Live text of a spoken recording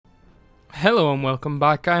Hello and welcome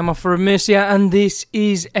back. I'm Offer of Mercia and this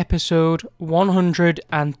is episode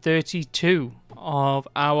 132 of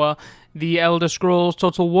our The Elder Scrolls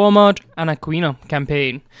Total War mod Anequina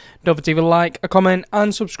campaign. Don't forget to leave a like, a comment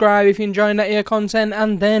and subscribe if you're enjoying that here content,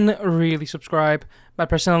 and then really subscribe by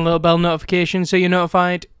pressing the little bell notification so you're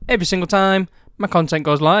notified every single time my content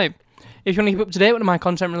goes live. If you want to keep up to date with my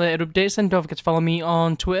content related updates, then don't forget to follow me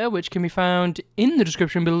on Twitter, which can be found in the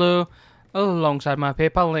description below alongside my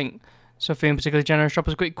PayPal link. So if you're feeling particularly generous, drop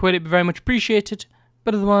us a quick quid, it'd be very much appreciated.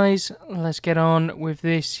 But otherwise, let's get on with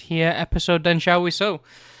this here episode then, shall we? So,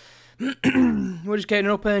 we're just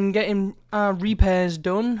getting up and getting our repairs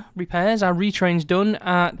done. Our retrains done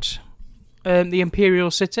at the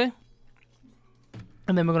Imperial City.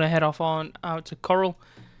 And then we're going to head off on out to Coral.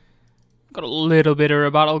 Got a little bit of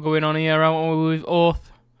a battle going on here, haven't we, with Orthe.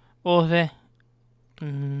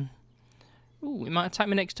 Ooh, we might attack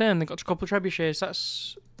me next turn. They've got a couple of trebuchets,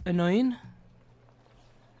 that's annoying.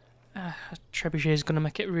 Trebuchet is going to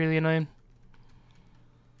make it really annoying.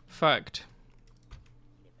 Fact.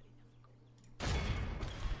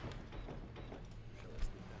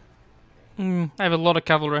 I have a lot of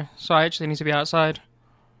cavalry, so I actually need to be outside.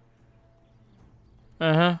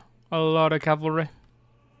 A lot of cavalry.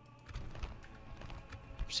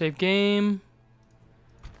 Save game.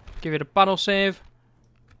 Give it a battle save.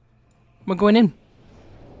 We're going in.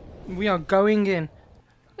 We are going in.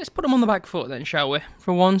 Let's put them on the back foot then, shall we?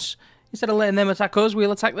 For once. Instead of letting them attack us,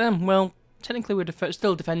 we'll attack them. Well, technically we're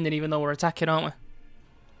still defending even though we're attacking, aren't we?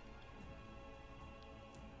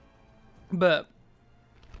 But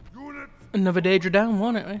another Daedra down,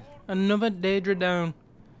 wasn't it? Another Daedra down.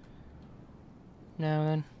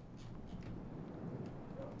 Now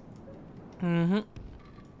then.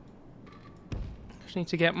 Just need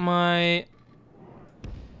to get my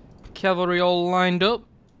cavalry all lined up.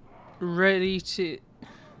 Ready to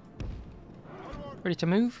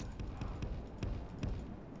move.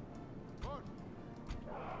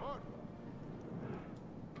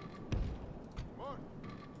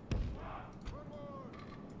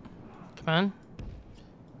 Come on.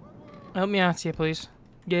 Help me out here, please.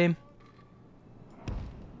 Game.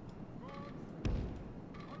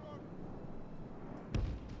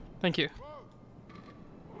 Thank you.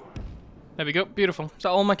 There we go. Beautiful. Is that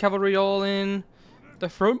all my cavalry all in the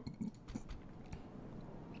front?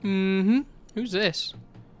 Who's this?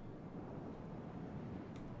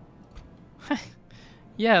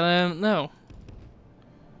 Yeah, no.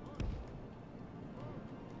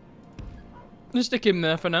 Let's stick him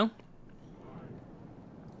there for now.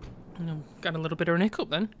 Got a little bit of an hiccup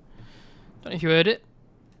then. Don't know if you heard it.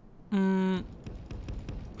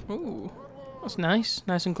 Ooh, that's nice.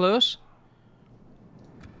 Nice and close.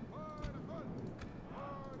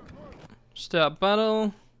 Start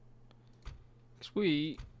battle.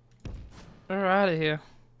 Sweet. We're out of here.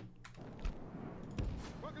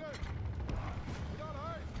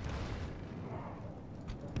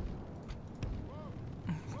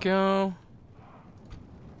 Go.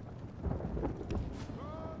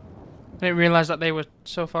 I didn't realise that they were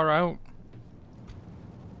so far out.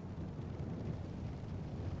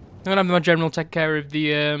 I'm gonna have my general take care of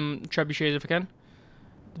the trebuchets if I can.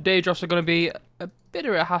 The day drops are gonna be a bit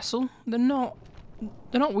of a hassle. They're not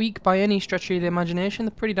weak by any stretch of the imagination.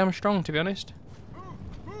 They're pretty damn strong, to be honest.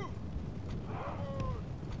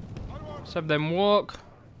 Let's have them walk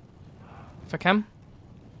if I can.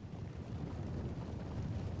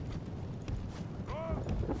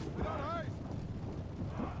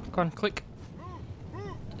 Go on, click.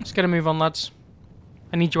 Let's get a move on, lads.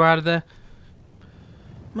 I need you out of there.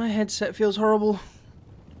 My headset feels horrible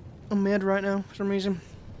on my head right now for some reason.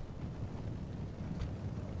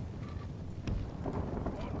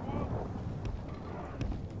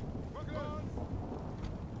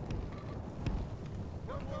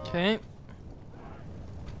 Okay.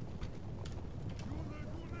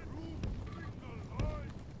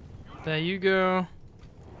 There you go.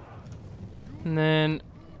 And then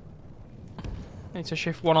I need to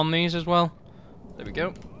shift one on these as well. There we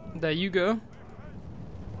go. There you go.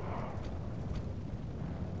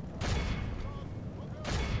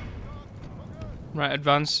 Right,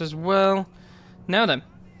 advance as well. Now then.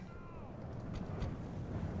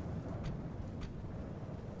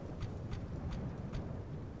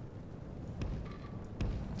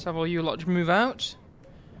 Let's have all you lot move out.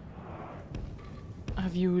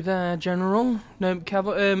 Have you there, General? No,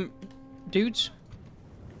 dudes.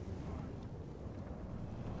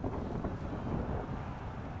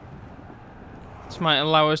 This might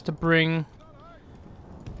allow us to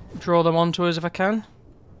draw them onto us if I can.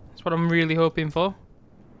 That's what I'm really hoping for.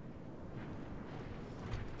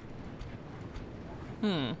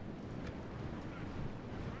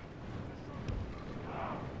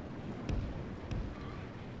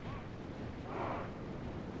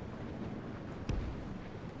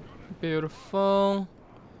 Beautiful.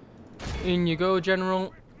 In you go,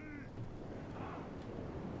 General.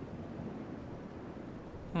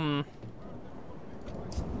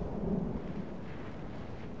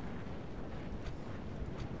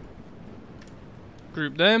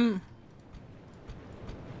 Group them.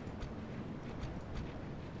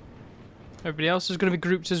 Everybody else is going to be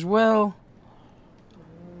grouped as well.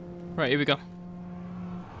 Right, here we go.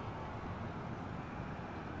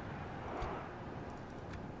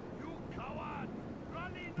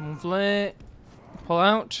 Lovely. Pull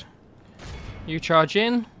out. You charge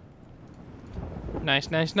in. Nice,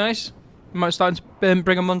 nice, nice. We might start to bring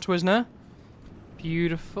them onto us now.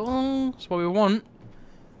 Beautiful. That's what we want.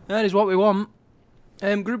 That is what we want.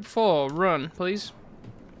 Group 4, run, please.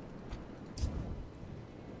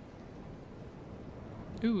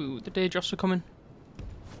 Ooh, the Daedros are coming.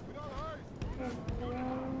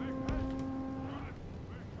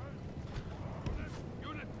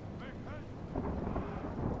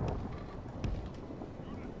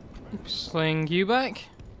 Sling you back.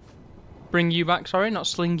 Bring you back, sorry, not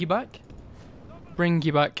sling you back. Bring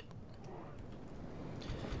you back.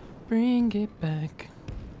 Bring it back.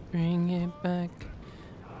 Bring it back.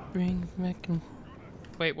 Bring it back.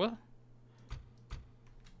 Wait, what?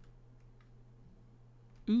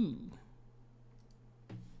 Ooh.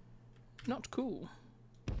 Not cool.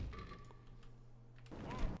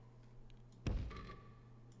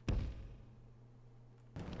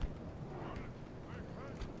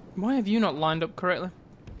 Why have you not lined up correctly?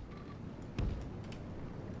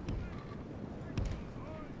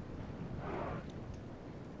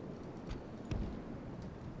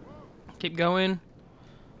 Keep going.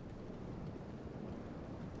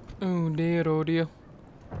 Oh dear, oh dear.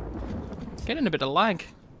 Getting a bit of lag.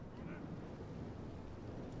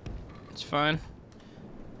 It's fine.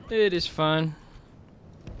 It is fine.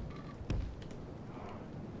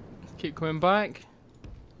 Keep coming back.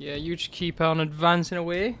 Yeah, you just keep on advancing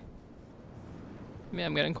away. Yeah,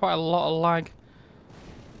 I'm getting quite a lot of lag.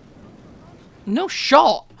 No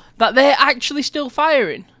shot that they're actually still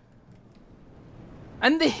firing.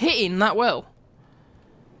 And they're hitting that well.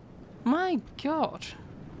 My God.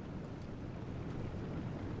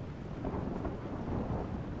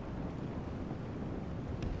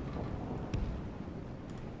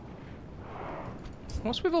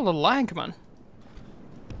 What's with all the lag, man?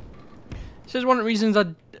 This is one of the reasons I...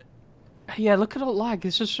 Yeah, look at all the lag.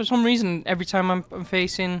 It's just for some reason, every time I'm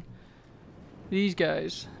facing these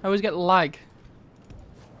guys, I always get lag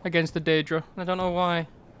against the Daedra. I don't know why.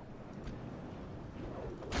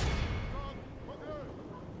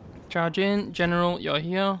 Charge in. General, you're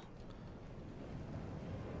here.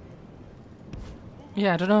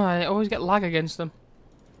 Yeah, I don't know. I always get lag against them.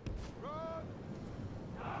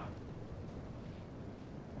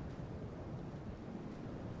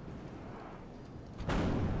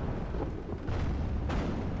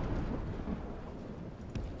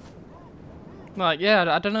 Like,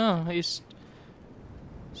 yeah, I don't know. It's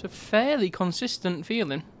a fairly consistent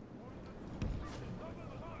feeling.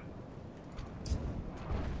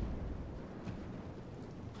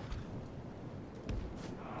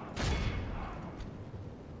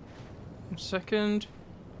 One second.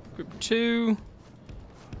 Group 2.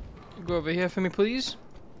 Go over here for me, please.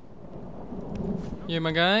 You,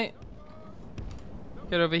 my guy.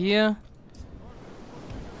 Get over here.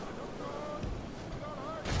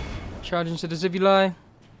 Charge into the Zivuli.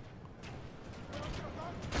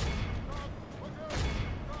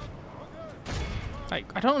 Like,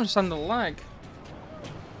 I don't understand the lag.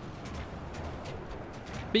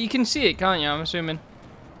 But you can see it, can't you? I'm assuming.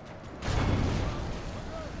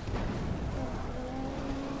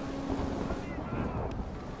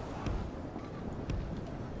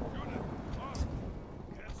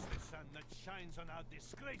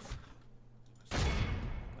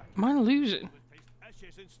 Am I losing?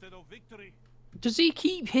 Does he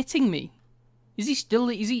keep hitting me? Is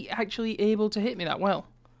he actually able to hit me that well?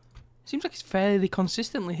 Seems like he's fairly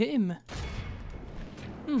consistently hitting me.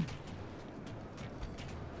 It's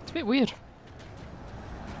a bit weird.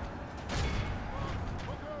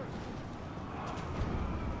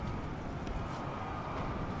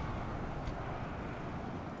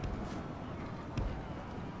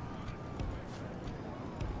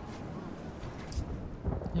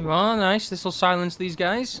 You are nice. This will silence these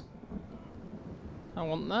guys. I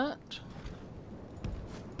want that.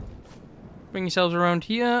 Bring yourselves around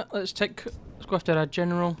here. Let's go after our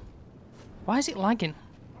general. Why is it lagging?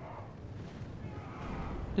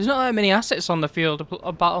 There's not that many assets on the field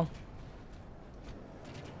of battle.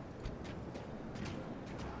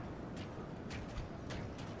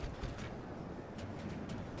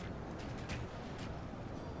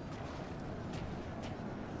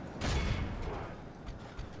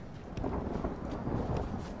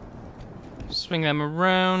 Swing them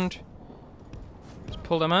around. Let's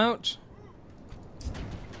pull them out.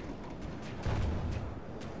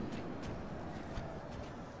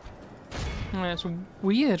 Yeah, it's a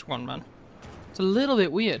weird one, man. It's a little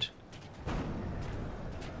bit weird.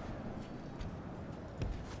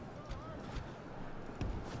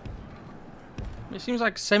 It seems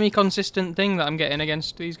like a semi-consistent thing that I'm getting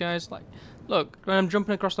against these guys. Like, look, when I'm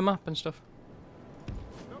jumping across the map and stuff.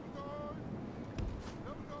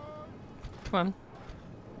 Come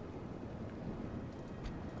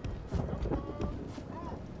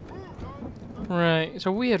on. Right, it's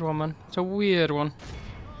a weird one, man. It's a weird one.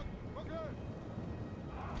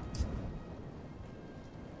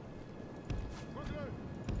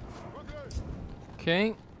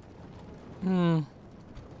 Okay.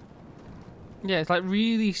 Yeah, it's like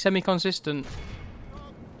really semi-consistent.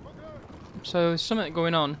 So there's something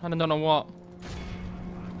going on, and I don't know what.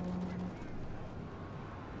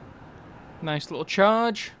 Nice little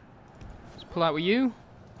charge. Let's pull out with you.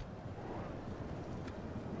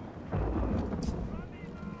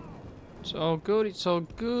 It's all good, it's all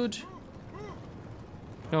good. You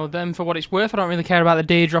know, them for what it's worth. I don't really care about the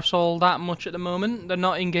Daedroths all that much at the moment. They're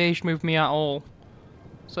not engaged with me at all.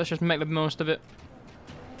 So let's just make the most of it.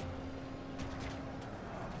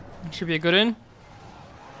 Should be a good in.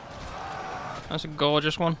 That's a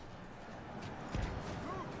gorgeous one.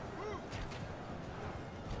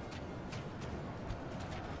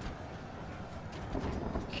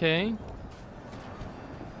 Okay.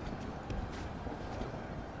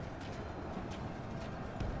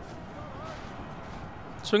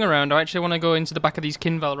 Swing around. I actually want to go into the back of these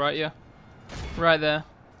Kinval right here. Right there.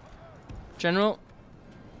 General.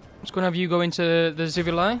 I'm just going to have you go into the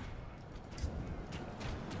Zivili.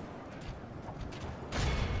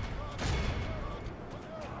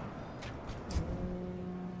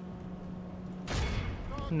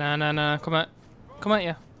 Nah. Come at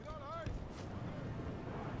ya.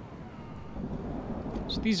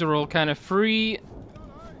 So these are all kind of free.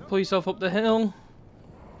 Pull yourself up the hill.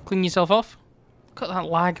 Clean yourself off. Cut that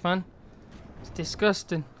lag, man. It's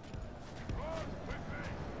disgusting.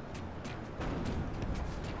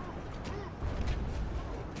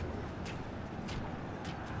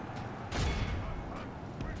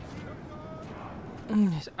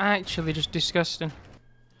 It's actually just disgusting.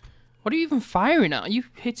 What are you even firing at? Are you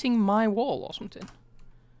hitting my wall or something?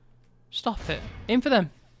 Stop it. Aim for them.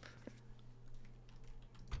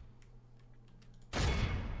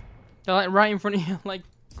 They're like right in front of you, like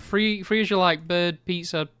free as you like, bird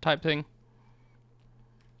pizza type thing.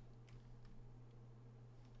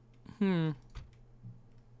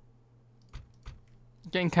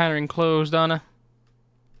 Getting kind of enclosed, aren't I?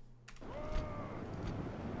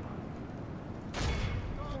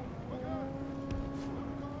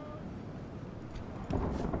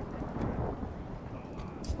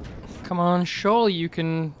 Come on, surely you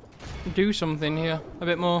can do something here a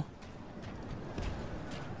bit more.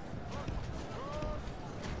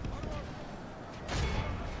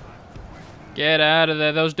 Get out of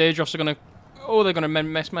there. Those Daedroths are gonna... Oh, they're gonna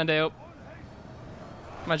mess my day up.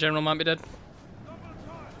 My general might be dead.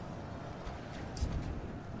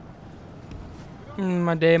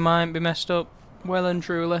 My day might be messed up. Well and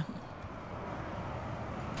truly.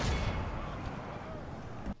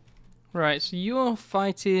 Right, so you're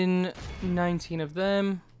fighting 19 of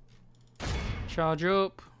them. Charge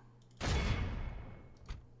up.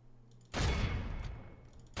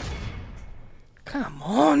 Come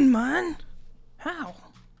on, man. How?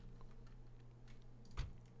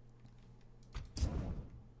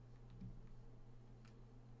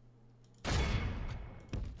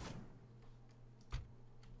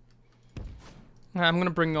 I'm gonna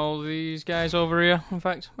bring all these guys over here. In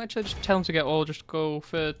fact, actually just tell them to get all, just go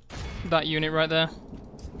for that unit right there.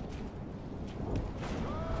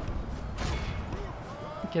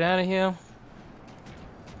 Get out of here.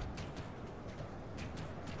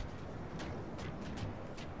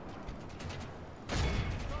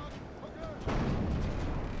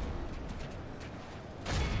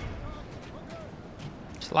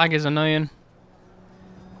 This lag is annoying.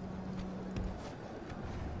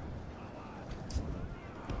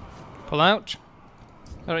 Pull out.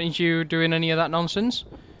 I don't need you doing any of that nonsense.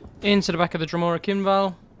 Into the back of the Dremora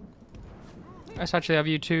Kinval. Let's actually have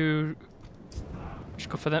you two just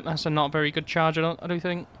go for them. That's a not very good charge, I don't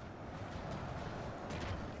think.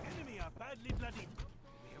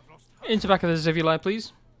 Into the back of the Zivili,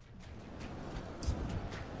 please.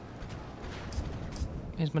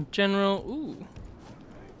 Here's my general. Ooh.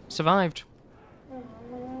 Survived.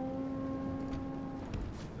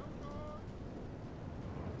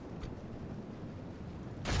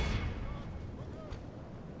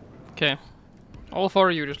 Okay. All four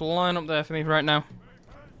of you, just line up there for me right now.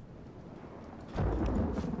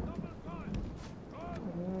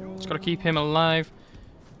 Just gotta keep him alive.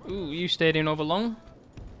 Ooh, you stayed in over long.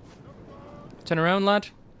 Turn around, lad.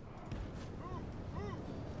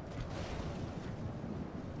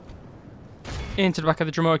 Into the back of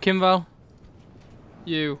the Dromora Kinval.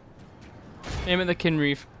 You. Aim at the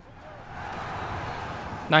Kinreeve.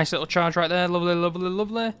 Nice little charge right there. Lovely, lovely,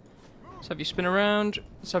 lovely. Let's have you spin around.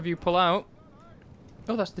 Let's have you pull out.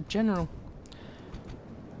 Oh, that's the general.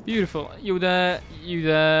 Beautiful. You there, you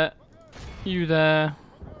there, you there,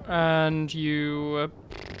 and you...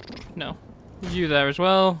 no. You there as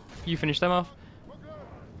well. You finish them off.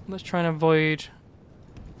 Let's try and avoid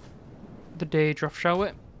the Daedroth, shall we?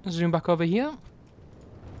 Zoom back over here.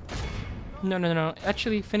 No, no, no.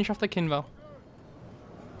 Actually, finish off the Kinval.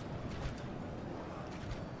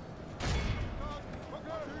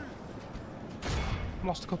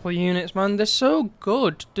 Lost a couple of units, man. They're so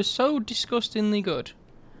good. They're so disgustingly good.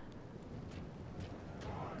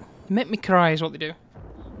 Make me cry is what they do.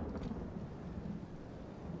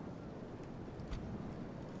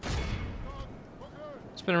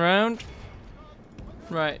 Spin around.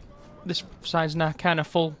 Right. This side's now kind of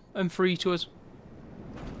full and free to us.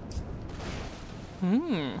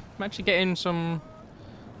 I'm actually getting some,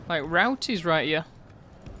 like, routies right here.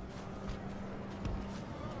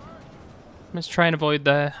 Let's try and avoid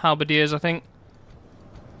the halberdiers, I think.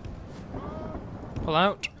 Pull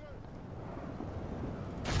out.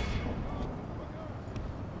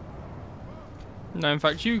 No, in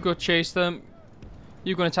fact, you go chase them.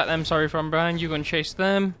 You go and attack them, sorry, from behind. You go and chase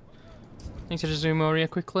them. Need to just zoom over here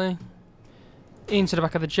quickly. Into the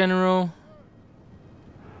back of the general.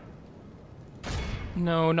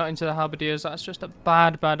 No, not into the halberdiers. That's just a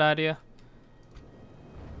bad, bad idea.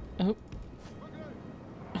 Oh.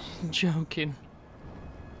 Joking.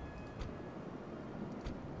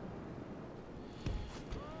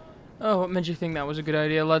 Oh, what made you think that was a good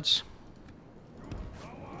idea, lads?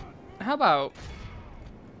 How about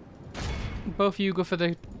both of you go for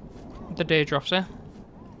the Daedroths, eh?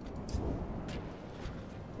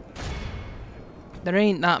 There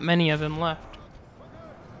ain't that many of them left.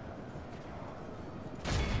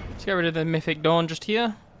 Let's get rid of the Mythic Dawn just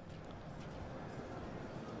here.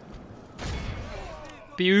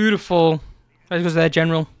 Beautiful. There goes their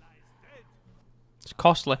general. It's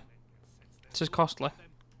costly. This is costly.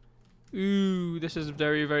 Ooh, this is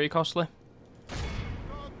very, very costly.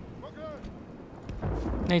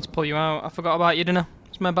 Need to pull you out. I forgot about you, didn't I?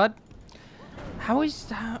 It's my bad. How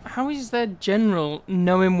is their general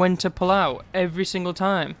knowing when to pull out every single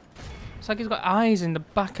time? It's like he's got eyes in the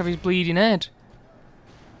back of his bleeding head.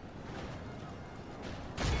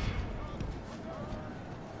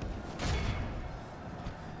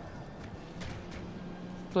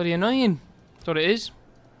 Bloody annoying. That's what it is.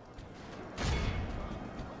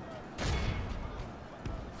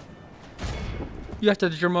 You have to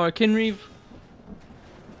the Dromora Kinreeve.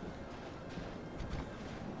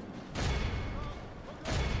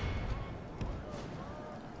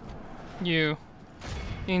 You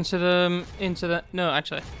into the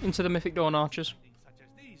Mythic Dawn Archers.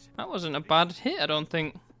 That wasn't a bad hit, I don't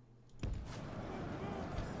think.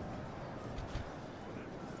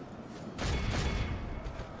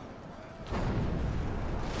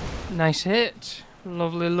 Nice hit.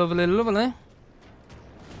 Lovely, lovely, lovely.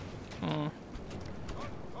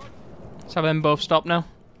 Let's have them both stop now.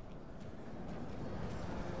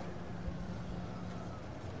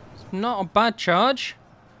 It's not a bad charge.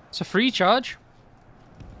 It's a free charge.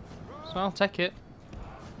 So I'll take it.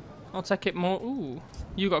 I'll take it more. Ooh.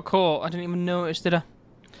 You got caught. I didn't even notice, did I?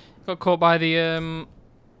 Got caught by the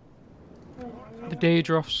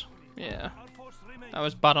Daedroths. Yeah. That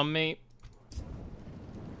was bad on me.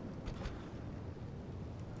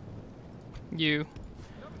 You.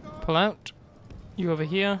 Pull out. You over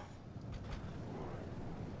here.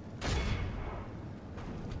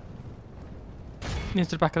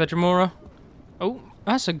 Into the back of the Dromora. Oh.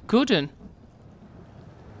 That's a good one.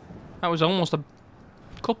 That was almost a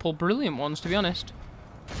couple brilliant ones, to be honest.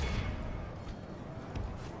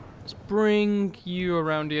 Let's bring you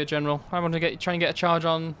around here, General. I want to try and get a charge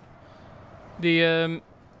on the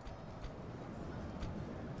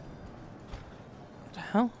what the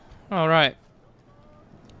hell? All right.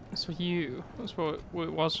 That's for you. That's what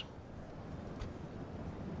it was.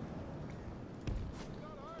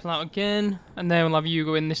 Pull out again, and then we'll have you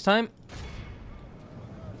go in this time.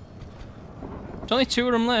 There's only 2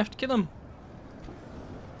 of them left. Kill them.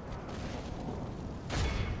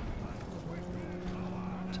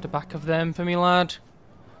 To the back of them for me, lad.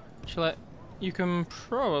 You can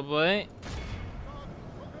probably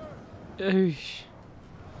Oosh.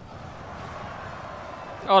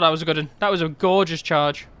 Oh, that was a good one. That was a gorgeous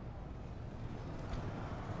charge.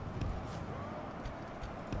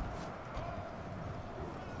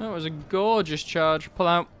 That was a gorgeous charge. Pull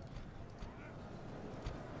out.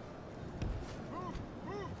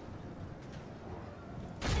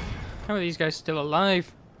 How are these guys still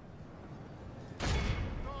alive?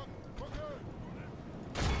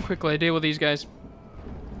 Quickly deal with these guys.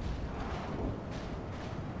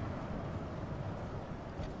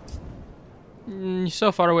 You're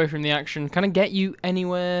so far away from the action. Can I get you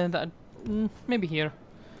anywhere that... maybe here.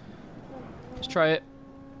 Let's try it.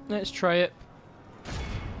 Let's try it.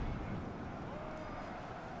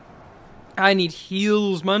 I need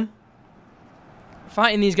heals, man.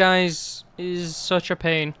 Fighting these guys is such a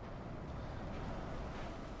pain.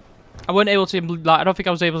 I wasn't able to, like, I don't think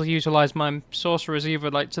I was able to utilize my sorcerers either,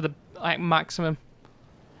 like, to the, like, maximum.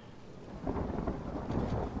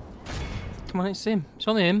 Come on, it's him. It's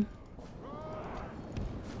only him.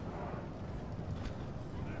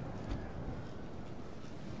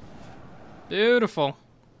 Beautiful.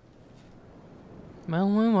 Well,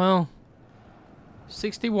 well, well.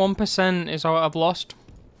 61% is what I've lost.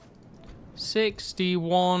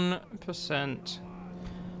 61%.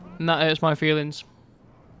 And that hurts my feelings.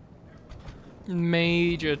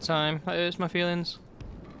 Major time. That hurts my feelings.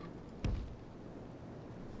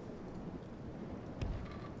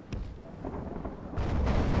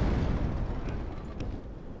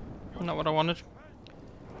 Not what I wanted.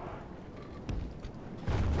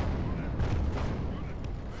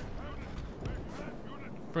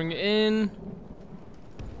 Bring it in.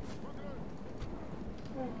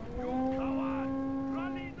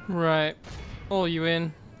 Right. All you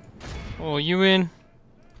in. All you in.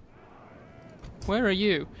 Where are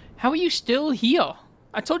you? How are you still here?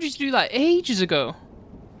 I told you to do that ages ago.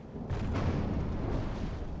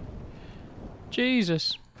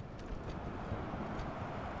 Jesus.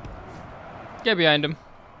 Get behind him.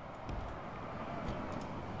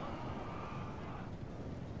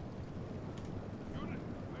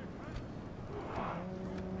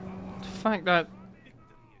 The fact that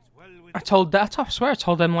I swear I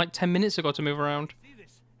told them like 10 minutes ago to move around.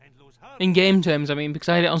 In game terms, I mean, because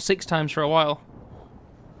I had it on 6 times for a while.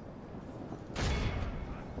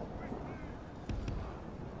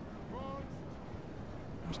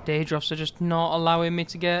 Those Daedroths are just not allowing me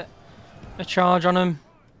to get a charge on him.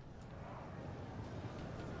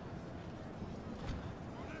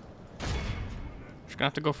 Just gonna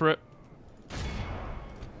have to go for it.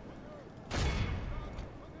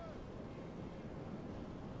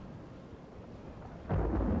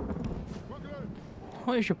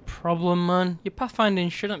 What is your problem, man? Your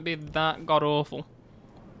pathfinding shouldn't be that god-awful.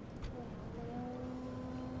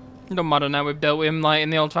 It don't matter now, we've dealt with him like in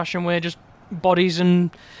the old-fashioned way, just bodies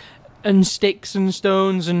and sticks and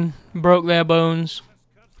stones and broke their bones.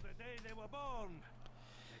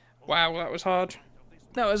 Wow, that was hard.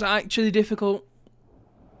 That was actually difficult.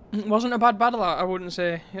 It wasn't a bad battle, I wouldn't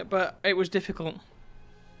say, but it was difficult.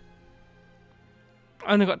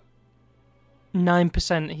 I only got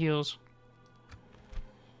 9% heals.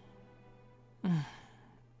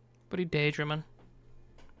 Bloody Daedra, man.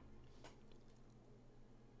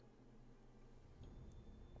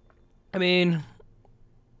 I mean,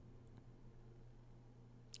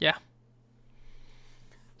 yeah.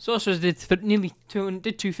 Sorcerers did nearly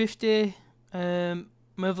 250. My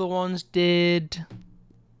other ones did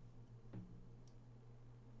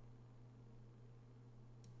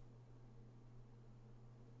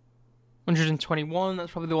 121.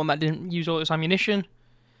 That's probably the one that didn't use all its ammunition.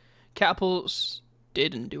 Catapults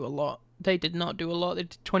didn't do a lot. They did not do a lot. They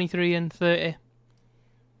did 23 and 30.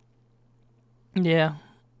 Yeah.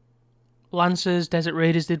 Lancers, Desert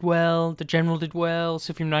Raiders did well. The General did well.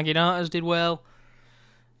 Scythian Naginators did well.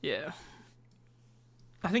 Yeah.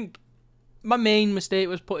 I think my main mistake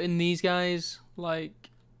was putting these guys, like,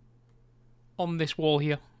 on this wall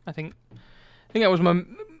here. I think that was my...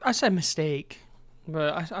 I said mistake.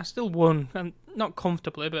 But I still won. And not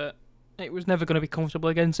comfortably, but... It was never going to be comfortable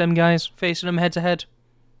against them guys, facing them head to head.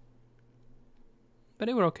 But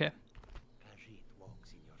they were okay.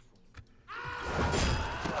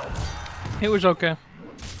 It was okay.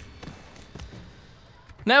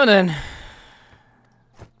 Now then.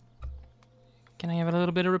 Can I have a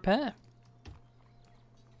little bit of repair?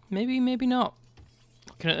 Maybe, maybe not.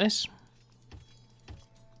 Looking at this.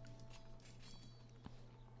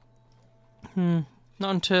 Not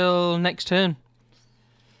until next turn.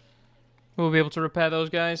 We'll be able to repair those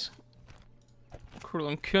guys. Cruel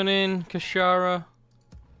and Cunning, Kashara.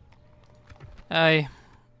 Aye.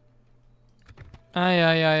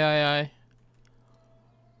 Aye.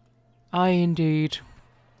 Aye, indeed.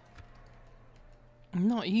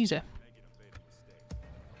 Not easy.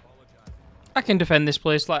 I can defend this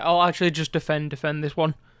place. Like, I'll actually just defend this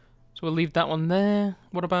one. So we'll leave that one there.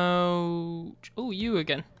 What about... Oh, you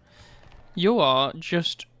again. You are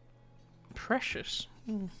just precious.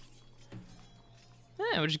 Yeah,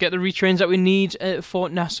 we'll just get the retrains that we need at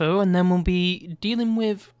Fort Nassau, and then we'll be dealing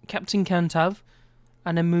with Captain Kantav,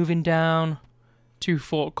 and then moving down to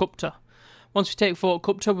Fort Kupta. Once we take Fort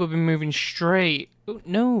Kupta, we'll be moving straight... Oh,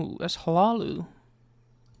 no, that's Halalu.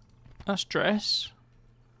 That's Dress.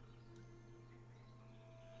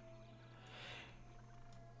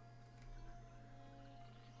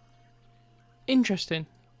 Interesting.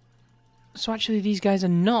 So actually these guys are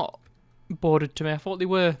not bordered to me. I thought they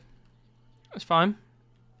were. That's fine.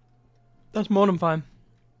 That's more than fine.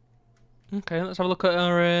 Okay, let's have a look at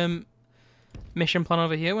our mission plan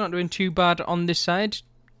over here. We're not doing too bad on this side.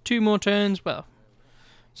 2 more turns. Well,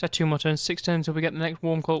 so 2 more turns. 6 turns till we get the next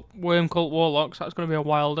Worm Cult Warlock. So that's going to be a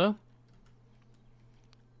wilder.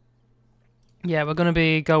 Yeah, we're going to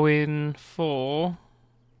be going for...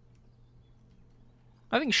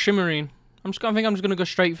 I think Shimmerine. I think I'm just going to go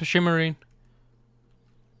straight for Shimmerine.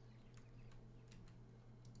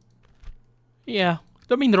 Yeah.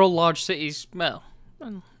 Don't mean they're all large cities. Well,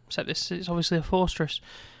 except this is obviously a fortress.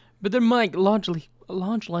 But they're largely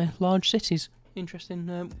large cities.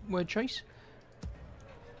 Interesting word choice.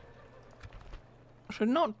 So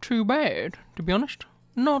not too bad, to be honest.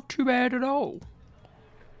 Not too bad at all.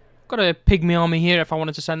 Got a pygmy army here if I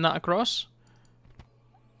wanted to send that across.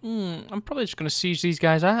 I'm probably just going to siege these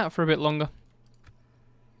guys out for a bit longer.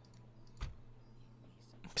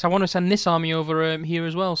 Because I want to send this army over here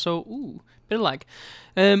as well. So, ooh, bit of lag.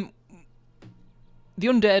 The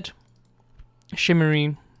Undead,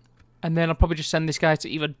 Shimmerine, and then I'll probably just send this guy to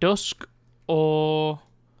either Dusk or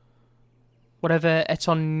whatever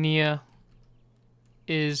Etonia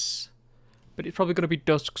is. But it's probably going to be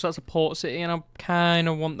Dusk because that's a port city, and I kind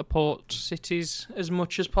of want the port cities as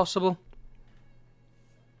much as possible.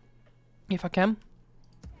 If I can.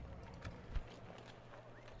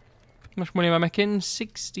 How much money am I making?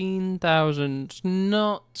 16,000.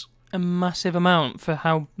 Not a massive amount for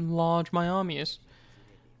how large my army is.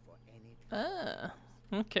 Ah,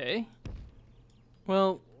 okay.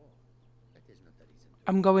 Well,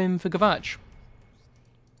 I'm going for Gavach.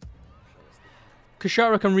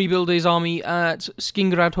 Kashara can rebuild his army at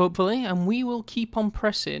Skingrad, hopefully, and we will keep on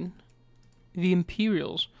pressing the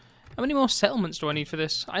Imperials. How many more settlements do I need for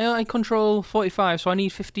this? I control 45, so I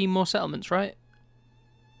need 15 more settlements, right?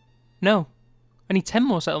 No. I need 10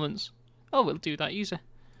 more settlements. Oh, we'll do that easy.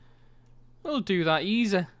 We'll do that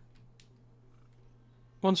easy.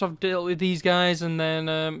 Once I've dealt with these guys and then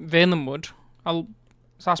Valenwood,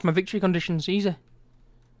 that's my victory conditions, easy.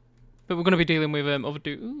 But we're going to be dealing with other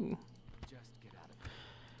dudes. Ooh.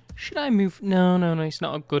 Should I move? No, it's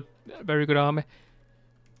not a very good army.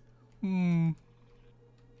 Moon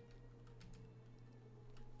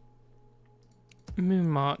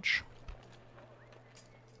March.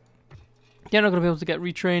 You're not going to be able to get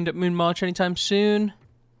retrained at Moon March anytime soon.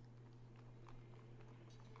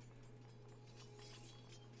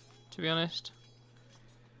 To be honest.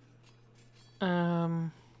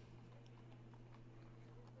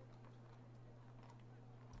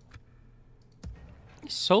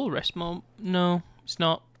 Soul Rest Mode? No, it's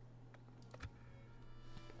not.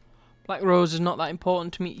 Black Rose is not that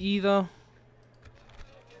important to me either.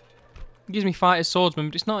 It gives me Fighter's Swordsman,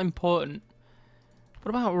 but it's not important. What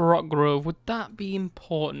about Rock Grove? Would that be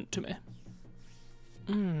important to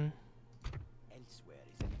me?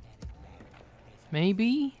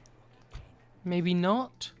 Maybe? Maybe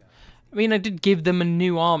not? I mean, I did give them a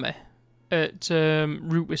new army at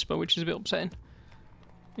Root Whisper, which is a bit upsetting.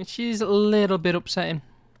 Which is a little bit upsetting.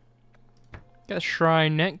 Get a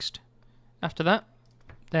shrine next. After that.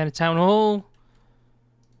 Then a town hall.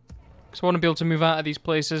 Because I want to be able to move out of these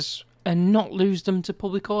places and not lose them to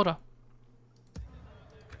public order.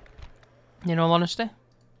 In all honesty.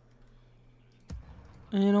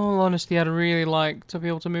 In all honesty, I'd really like to be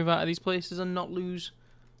able to move out of these places and not lose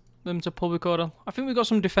them to public order. I think we've got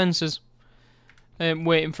some defences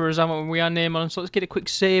waiting for us, haven't we? We are name on, so let's get a quick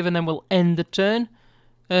save and then we'll end the turn.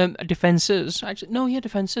 Defences. Actually, no, yeah,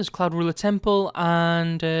 defences. Cloud Ruler Temple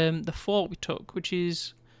and the fort we took, which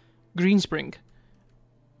is Greenspring.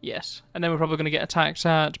 Yes. And then we're probably going to get attacks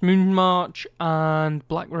at Moon March and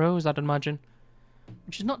Black Rose, I'd imagine.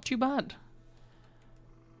 Which is not too bad.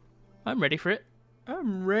 I'm ready for it.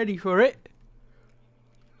 I'm ready for it.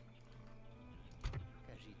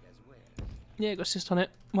 Yeah, got assist on it.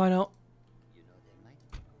 Why not?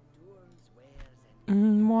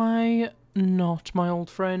 Why not, my old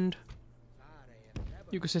friend?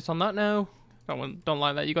 You can sit on that now. Don't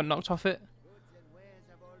like that. You got knocked off it.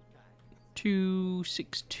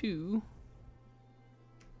 262.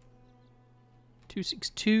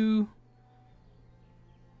 262.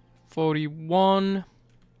 41.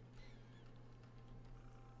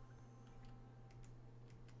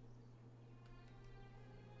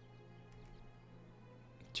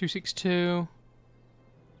 262.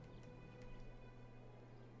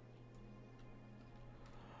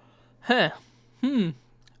 Huh.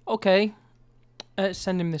 Okay.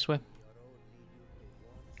 Send him this way.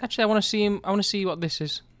 Actually, I want to see him. I want to see what this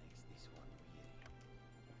is.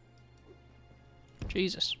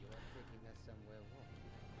 Jesus.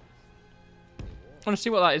 I want to see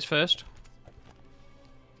what that is first.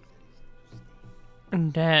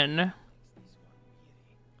 And then.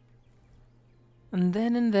 And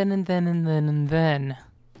then.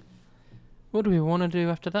 What do we want to do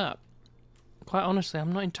after that? Quite honestly,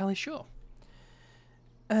 I'm not entirely sure.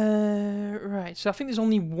 Right, so I think there's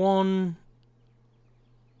only one.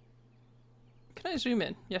 Can I zoom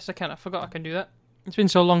in? Yes, I can. I forgot I can do that. It's been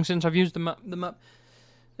so long since I've used the map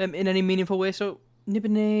in any meaningful way. So,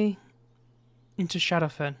 Nibene into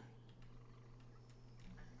Shadowfen.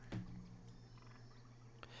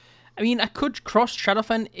 I mean, I could cross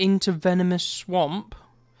Shadowfen into Venomous Swamp.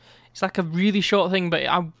 It's like a really short thing, but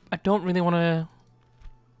I don't really want to.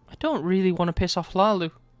 I don't really want to piss off Lalu.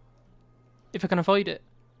 If I can avoid it.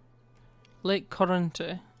 Lake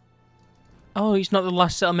Corrente. Oh, it's not the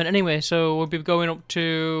last settlement anyway, so we'll be going up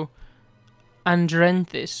to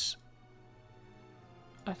Andrenthis,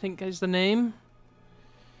 I think is the name.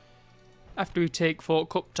 After we take Fort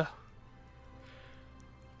Cupta.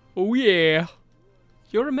 Oh yeah.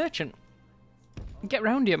 You're a merchant. Get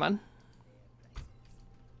round here, man.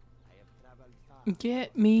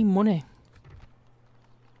 Get me money.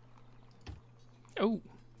 Oh.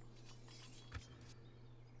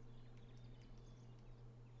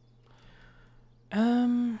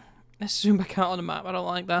 Let's zoom back out on the map. I don't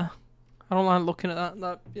like that. I don't like looking at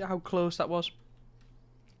that. Yeah, how close that was.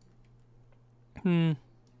 I'm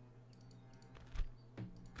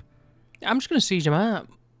just gonna siege him out.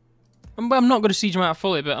 I'm not gonna siege him out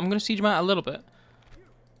fully, but I'm gonna siege him out a little bit.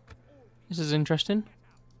 This is interesting.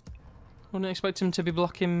 I wouldn't expect him to be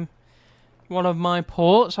blocking one of my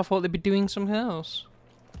ports. I thought they'd be doing something else.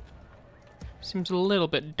 Seems a little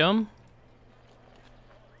bit dumb.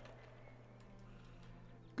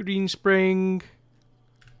 Green Spring.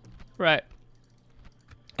 Right.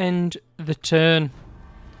 End the turn.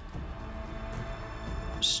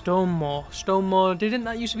 Stonemore. Stonemore. Didn't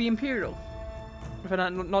that used to be Imperial? If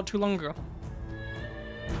not too long ago.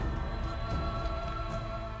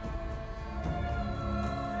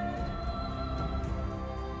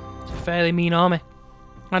 It's a fairly mean army.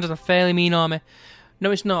 That is a fairly mean army. No,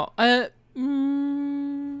 it's not. Yes,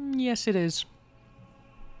 it is.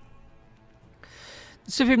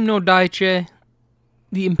 Sivim no Daiche,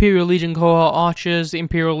 the Imperial Legion cohort archers, the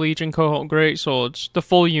Imperial Legion cohort greatswords, the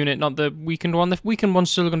full unit, not the weakened one. The weakened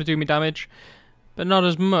one's still going to do me damage, but not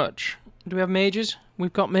as much. Do we have mages?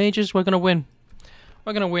 We've got mages. We're going to win.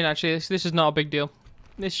 We're going to win. Actually, this is not a big deal.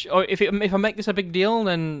 This, or if I make this a big deal,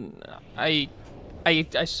 then I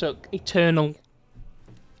suck eternal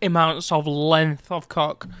amounts of length of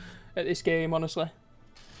cock at this game. Honestly,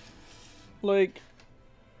 like.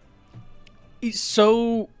 It's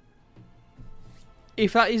so.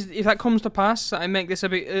 If that comes to pass, that I make this a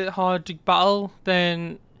bit hard to battle,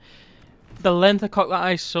 then the length of cock that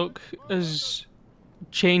I suck has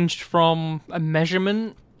changed from a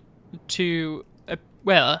measurement to a,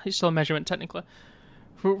 well, it's still a measurement technically.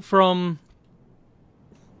 From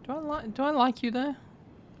do I like you there?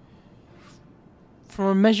 From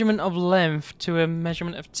a measurement of length to a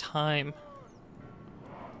measurement of time.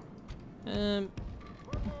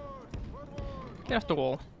 Get off the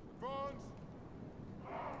wall.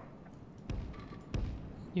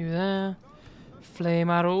 You there. Flame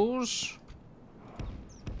arrows.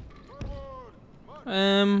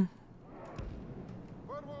 Get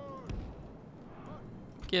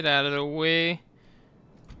out of the way.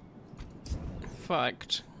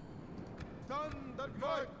 Fact.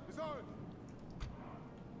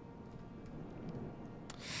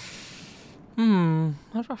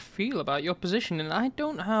 How do I feel about your position? And I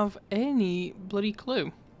don't have any bloody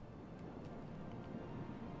clue.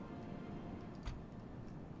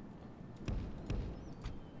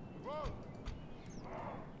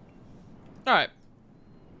 Alright.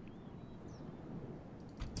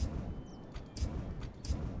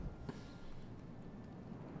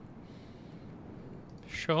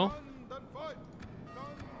 Sure.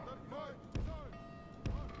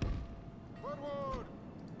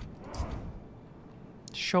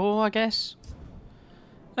 sure, I guess.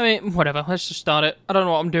 I mean, whatever. Let's just start it. I don't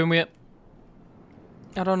know what I'm doing with it.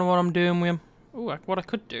 I don't know what I'm doing with him. Ooh, what I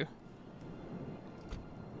could do.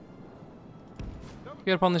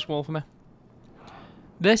 Get up on this wall for me.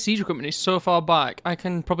 Their siege equipment is so far back, I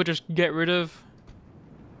can probably just get rid of...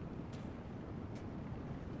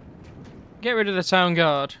 Get rid of the town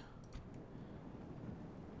guard.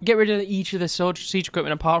 Get rid of each of the siege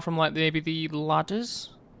equipment apart from, like, maybe the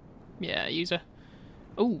ladders. Yeah, use a...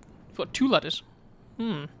 Oh, we've got 2 ladders.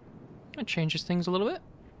 That changes things a little bit.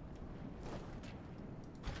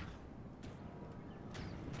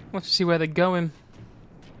 Let's see where they're going.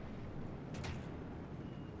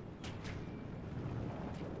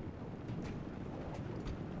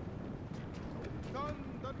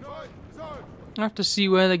 I have to see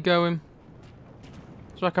where they're going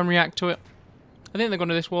so I can react to it. I think they're going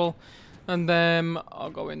to this wall, and then I'll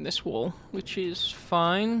go in this wall, which is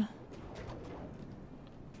fine.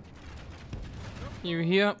 You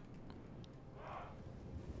here.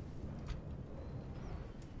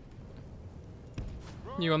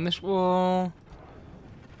 You on this wall.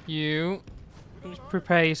 You. Just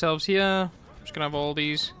prepare yourselves here. I'm just going to have all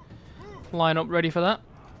these line up ready for that.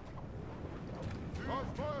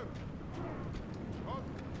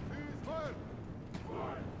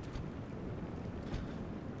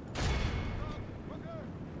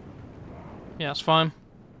 Yeah, that's fine.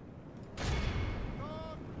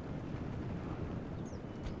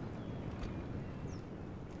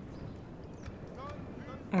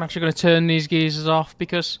 I'm actually going to turn these geezers off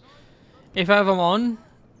because if I have them on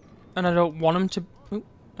and I don't want them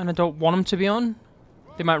to be on,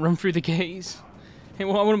 they might run through the gates. I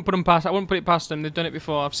wouldn't put them past. I wouldn't put it past them. They've done it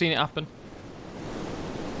before. I've seen it happen.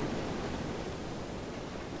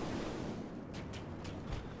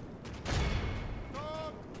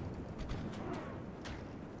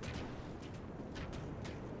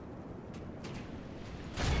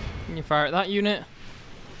 Can you fire at that unit?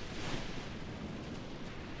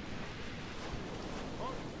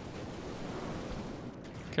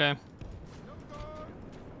 Okay.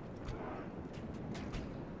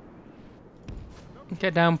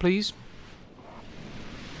 Get down, please.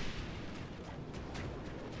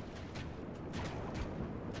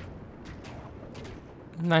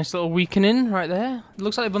 Nice little weakening right there.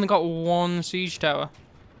 Looks like they've only got 1 siege tower.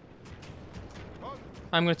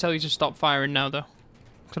 I'm going to tell you to stop firing now, though.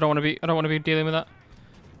 I don't want to be dealing with that.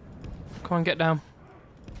 Come on, get down.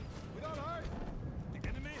 The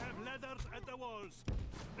enemy have ladders at the walls.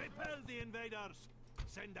 Repel the invaders.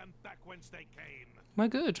 Send them back whence they came. We're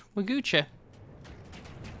good. We're Gucci.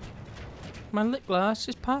 My lip glass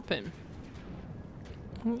is popping.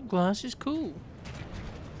 Lip glass is cool.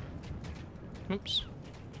 Oops.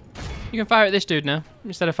 You can fire at this dude now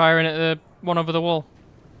instead of firing at the one over the wall.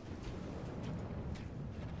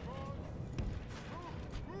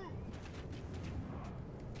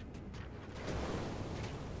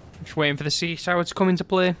 Just waiting for the siege tower to come into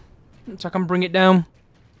play so I can bring it down.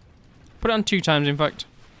 Put it on 2 times, in fact.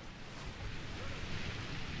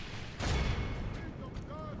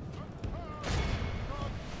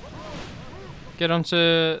 Get onto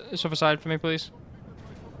this other side for me, please.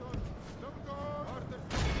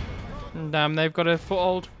 Damn, they've got a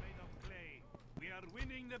foothold.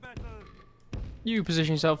 You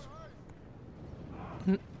position yourself.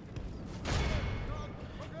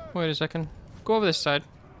 Wait a second. Go over this side.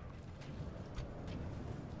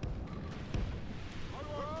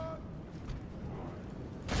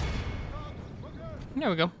 There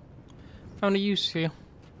we go. Found a use here.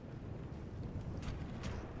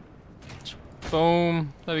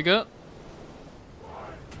 Boom. There we go.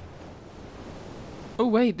 Oh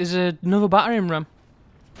wait, there's another battering ram.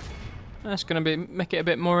 That's gonna make it a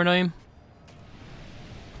bit more annoying.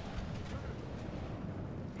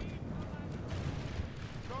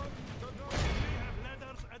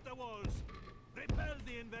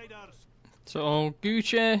 So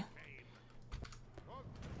Gucci.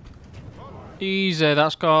 Easy,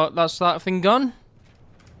 that's that thing gone.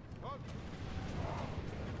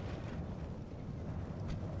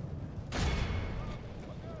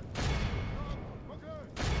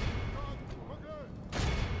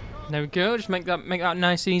 There we go. Just make that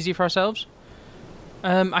nice and easy for ourselves.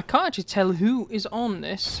 I can't actually tell who is on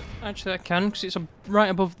this. Actually, I can because it's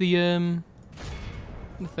right above the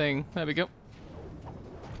thing. There we go.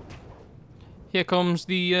 Here comes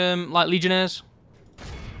the light legionnaires.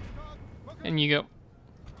 And you go.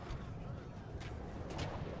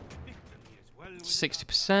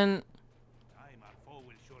 60%.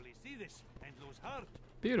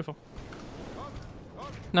 Beautiful.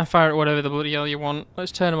 Now fire at whatever the bloody hell you want.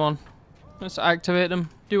 Let's turn them on. Let's activate them.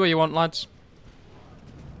 Do what you want, lads.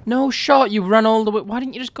 No shot, you ran all the way. Why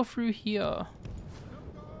didn't you just go through here?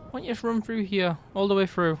 Why don't you just run through here? All the way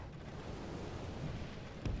through.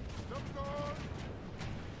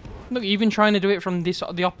 Look, you're even trying to do it from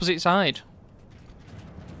the opposite side.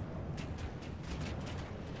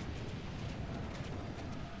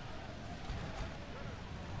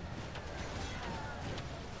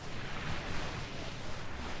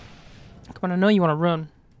 Come on, I know you want to run.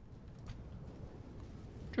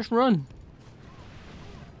 Just run.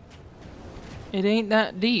 It ain't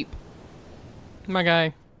that deep. My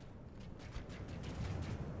guy.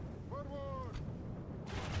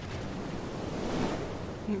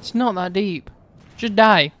 It's not that deep. Just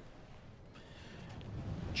die.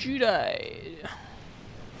 You die.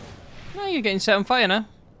 No, you're getting set on fire now.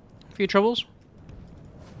 A few troubles.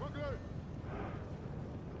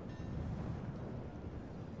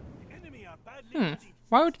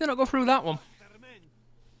 Why would they not go through that one?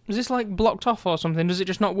 Is this like blocked off or something? Does it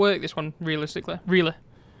just not work, this one, realistically? Really?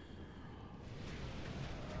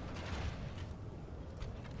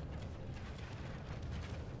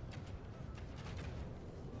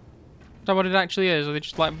 Is that what it actually is? Or they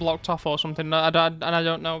just like blocked off or something? And I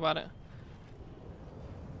don't know about it.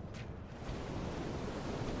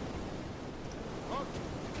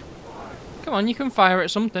 Come on, you can fire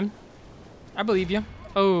at something. I believe you.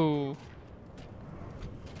 Oh.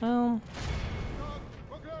 Well.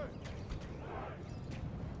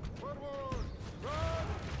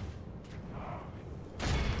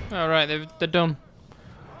 Alright, they're done.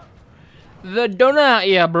 They're done out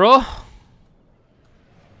here, bro.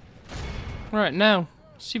 Right, now.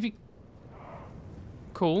 See if you...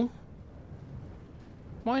 Cool.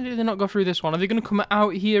 Why did they not go through this one? Are they going to come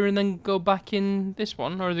out here and then go back in this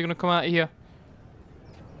one? Or are they going to come out here?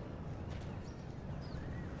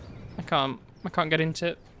 I can't get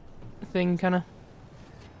into the thing, can I?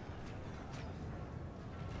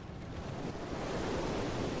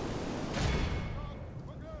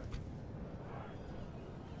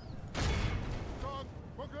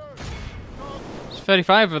 There's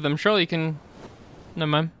 35 of them, surely you can... Never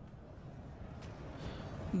mind.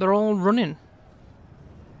 They're all running.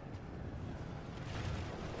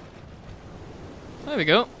 There we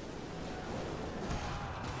go.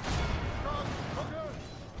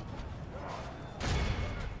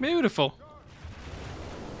 Beautiful.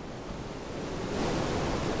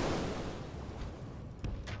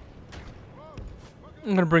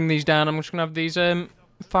 I'm gonna bring these down. I'm just gonna have these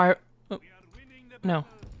fire. Oh. No,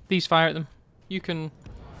 these fire at them. You can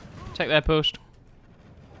take their post.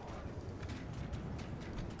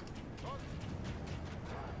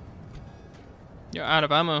 You're out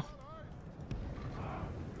of ammo.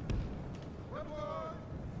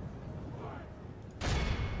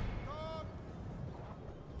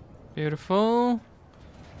 Beautiful.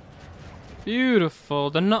 Beautiful.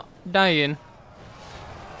 They're not dying.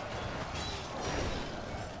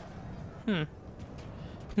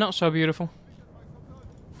 Not so beautiful.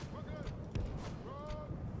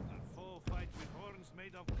 A foe fights with horns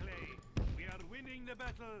made of clay. We are winning the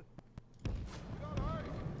battle.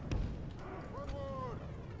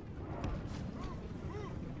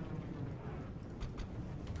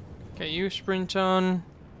 Get you a sprint on.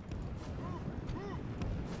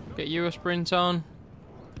 Get you a sprint on.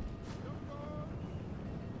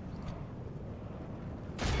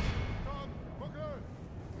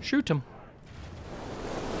 Shoot him.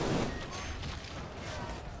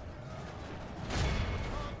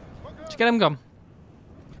 Let's get him gone.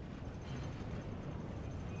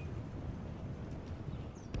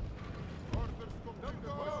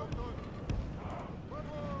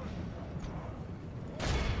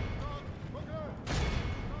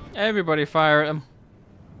 Everybody fire at him.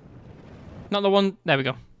 Not the one. There we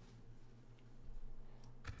go.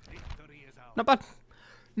 Victory is ours. Not bad.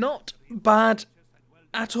 Not bad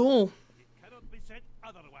at all. It cannot be said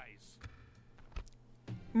otherwise.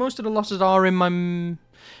 Most of the losses are in my...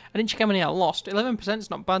 I didn't check how many I lost. 11% is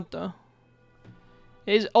not bad though.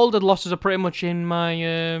 All the losses are pretty much in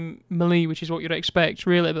my melee, which is what you'd expect,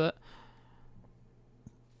 really, but...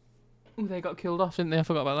 Ooh, they got killed off, didn't they? I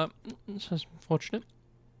forgot about that. That's unfortunate.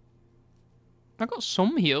 I got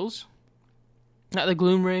some heals. Like the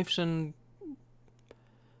Gloom Wraiths and...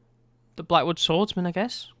 the Blackwood Swordsman, I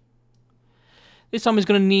guess. This time is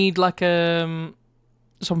going to need, like,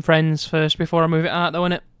 some friends first before I move it out, though,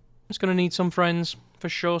 innit? It's going to need some friends, for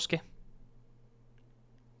Shoski.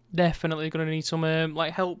 Definitely going to need some,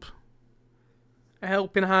 like, help. A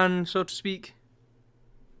helping hand, so to speak.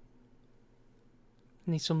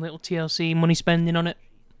 Need some little TLC money spending on it.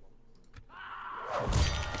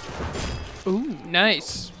 Ooh,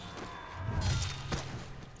 nice.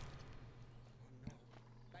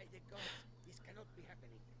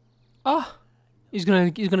 Oh, he's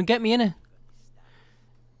gonna get me in it.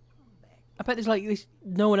 I bet there's like this,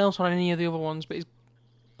 no one else on any of the other ones, but he's.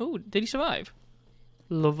 Oh, did he survive?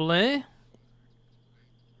 Lovely.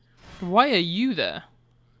 Why are you there?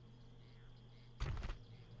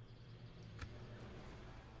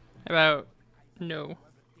 About no.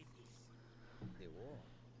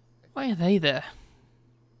 Why are they there?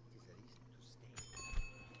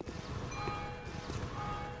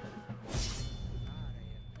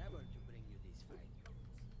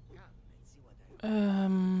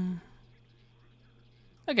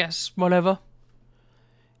 I guess whatever.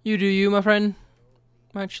 You do you, my friend.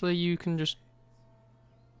 Actually, you can just.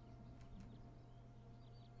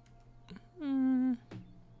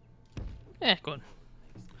 Yeah, go on.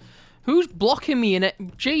 Who's blocking me in it?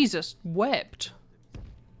 Jesus wept.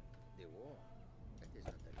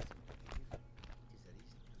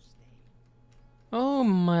 Oh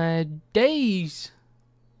my days.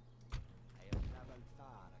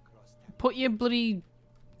 Put your bloody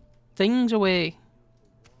things away.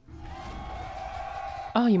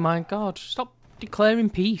 Oh my god. Stop declaring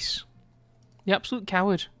peace. You absolute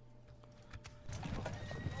coward.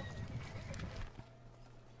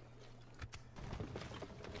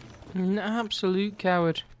 An absolute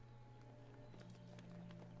coward.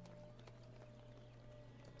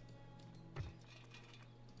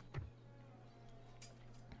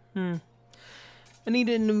 I need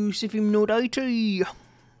a new Sifim Node IT,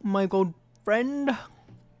 my god friend.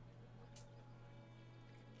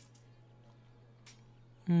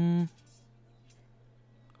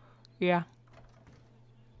 Yeah.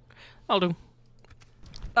 That'll do.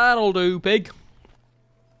 That'll do, pig.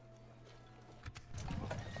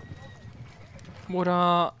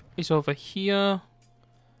 What is over here?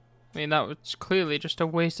 I mean, that was clearly just a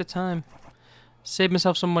waste of time. Save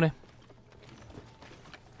myself some money.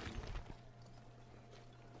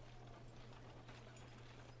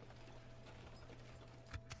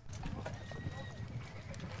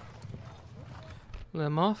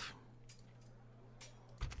 Them off.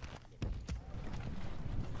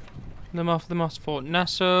 Them off. Them off. Fort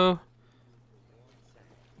Nassau.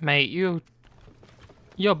 Mate, you're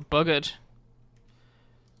buggered.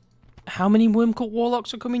 How many Wormcut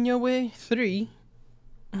Warlocks are coming your way? 3?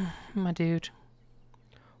 My dude.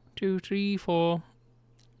 2, 3, 4,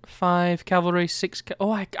 5 cavalry, 6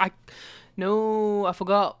 oh, no, I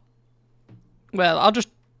forgot. Well, I'll just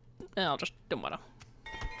don't matter.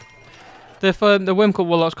 The Wormcut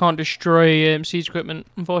Warlocks can't destroy siege equipment,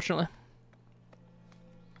 unfortunately.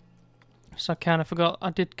 So I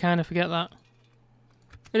did kind of forget that.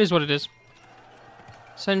 It is what it is.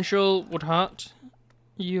 Central Woodheart.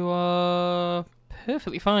 You are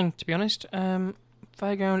perfectly fine, to be honest.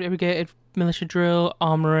 Fireground, irrigated, militia drill,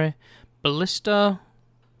 armory, ballista.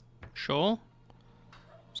 Sure.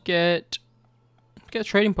 Let's get a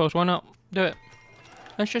trading post. Why not? Do it.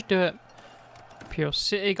 Let's just do it. Pure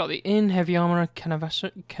City, got the inn, heavy armor,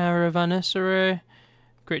 caravanserai,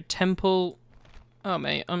 great temple. Oh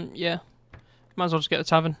mate, yeah. Might as well just get the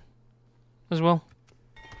tavern as well.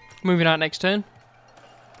 Moving out next turn.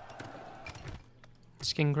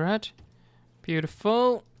 Skingrad.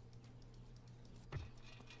 Beautiful.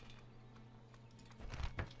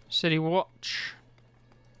 City Watch.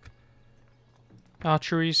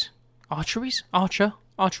 Archeries. Archeries? Archer?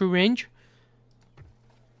 Archery range?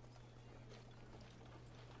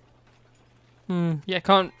 Yeah, I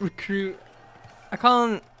can't recruit. I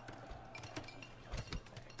can't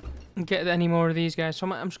get any more of these guys, so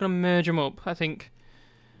I'm just going to merge them up, I think.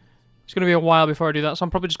 It's going to be a while before I do that, so I'm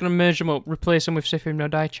probably just going to merge them up, replace them with Sifim no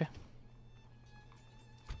Daichi. I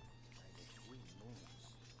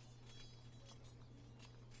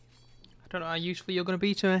don't know how useful you're going to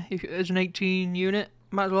be to me if it's an 18 unit.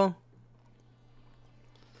 Might as well.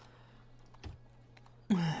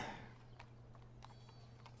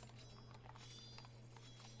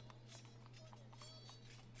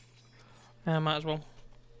 Might as well.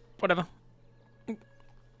 Whatever.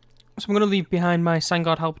 So I'm going to leave behind my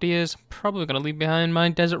Sangard Halberdiers. Probably going to leave behind my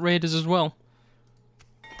Desert Raiders as well.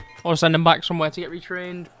 Or send them back somewhere to get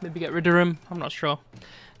retrained. Maybe get rid of them. I'm not sure.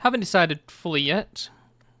 Haven't decided fully yet.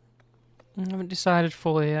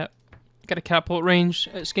 Get a catapult range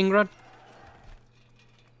at Skingrad.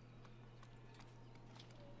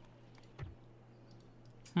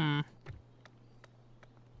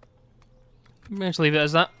 Let's leave it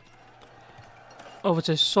as that. Over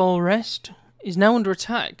to Soul Rest. Is now under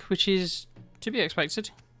attack, which is to be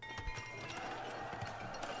expected.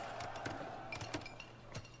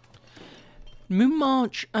 Moon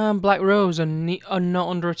March and Black Rose are not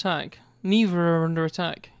under attack. Neither are under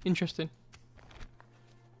attack. Interesting.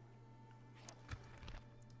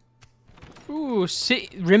 Ooh,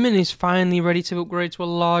 Rimmen is finally ready to upgrade to a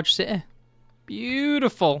large city.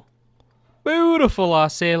 Beautiful. Beautiful, I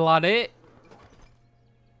say, laddie.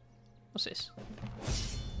 What's this?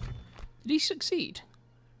 Did he succeed?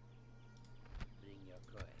 Bring your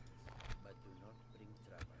coins, but do not bring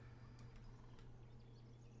trouble.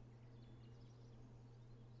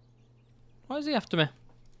 Why is he after me?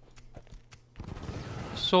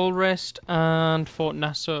 Soul Rest and Fort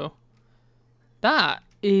Nassau. That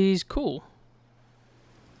is cool.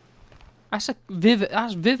 That's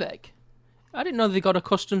Vivek. I didn't know they got a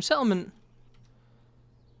custom settlement.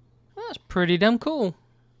 That's pretty damn cool.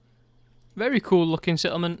 Very cool looking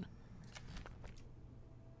settlement.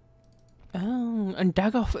 Oh, and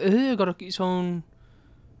Dagoth got its own.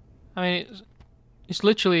 I mean, it's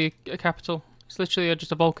literally a capital. It's literally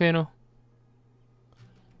just a volcano.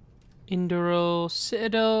 Indoril,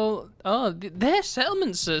 Citadel. Oh, their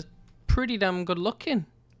settlements are pretty damn good looking.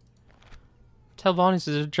 Telvarnis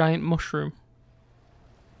is a giant mushroom.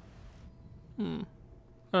 I don't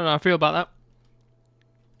know how I feel about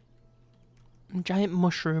that. Giant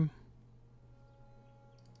mushroom.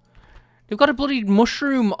 They've got a bloody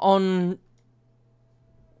mushroom on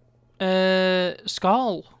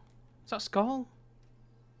Skull. Is that Skull?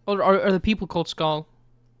 Or are the people called Skull?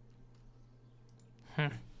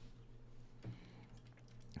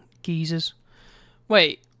 Geezers.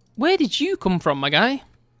 Wait, where did you come from, my guy?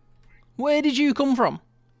 Where did you come from?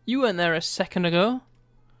 You weren't there a second ago.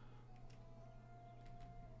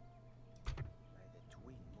 I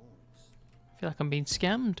feel like I'm being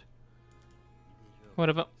scammed.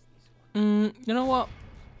 Whatever. You know what?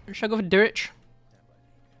 Should I go for Dirich?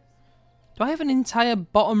 Do I have an entire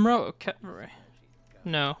bottom row of cavalry?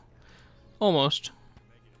 No. Almost.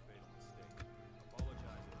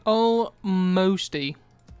 Almosty.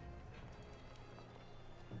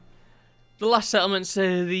 The last settlement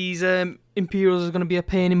say these Imperials are going to be a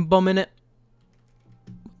pain in bum in it.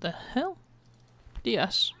 What the hell?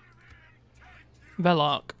 DS.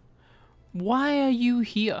 Velark. Why are you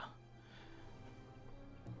here?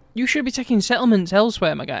 You should be taking settlements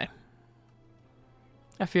elsewhere, my guy.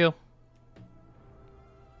 I feel.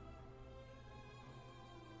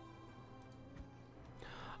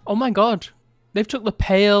 Oh my god. They've took the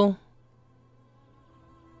Pale.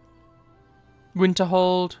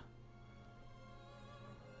 Winterhold.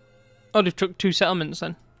 Oh, they've took 2 settlements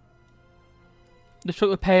then. They've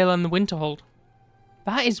took the Pale and the Winterhold.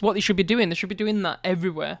 That is what they should be doing. They should be doing that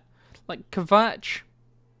everywhere. Like Kavach.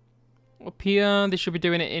 Up here. They should be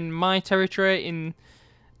doing it in my territory. In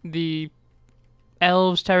the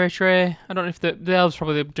Elves' territory. I don't know if the Elves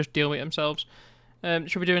probably just deal with it themselves.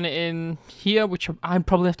 Should be doing it in here, which I'd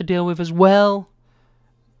probably have to deal with as well.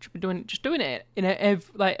 Should be doing it in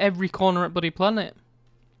every corner at bloody planet.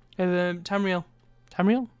 Tamriel.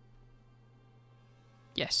 Tamriel?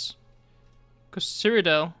 Yes. Because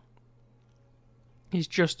Cyrodiil is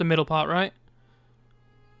just the middle part, right?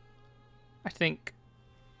 I think.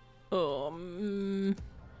 I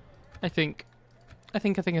think.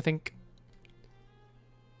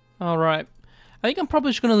 Alright. I think I'm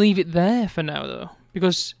probably just going to leave it there for now, though.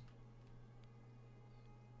 Because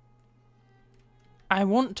I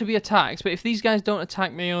want to be attacked, but if these guys don't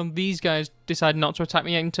attack me, or these guys decide not to attack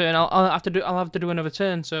me in turn, I'll have to do another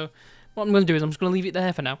turn. So what I'm going to do is I'm just going to leave it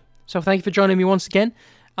there for now. So thank you for joining me once again.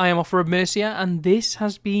 I am Offer of Mercia, and this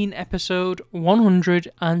has been episode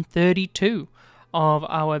 132 of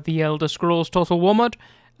our The Elder Scrolls Total War Mod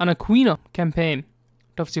and Anequina campaign.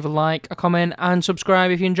 Don't forget to leave a like, a comment, and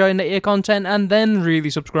subscribe if you're enjoying the content, and then really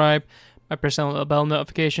subscribe by pressing the little bell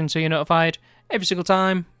notification so you're notified every single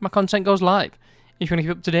time my content goes live. If you want to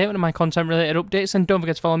keep up to date with my content-related updates, then don't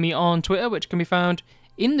forget to follow me on Twitter, which can be found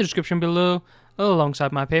in the description below,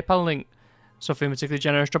 alongside my PayPal link. So if you're particularly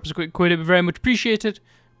generous, drop us a quick quid, it'd be very much appreciated.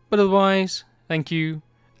 But otherwise, thank you,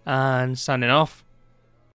 and signing off.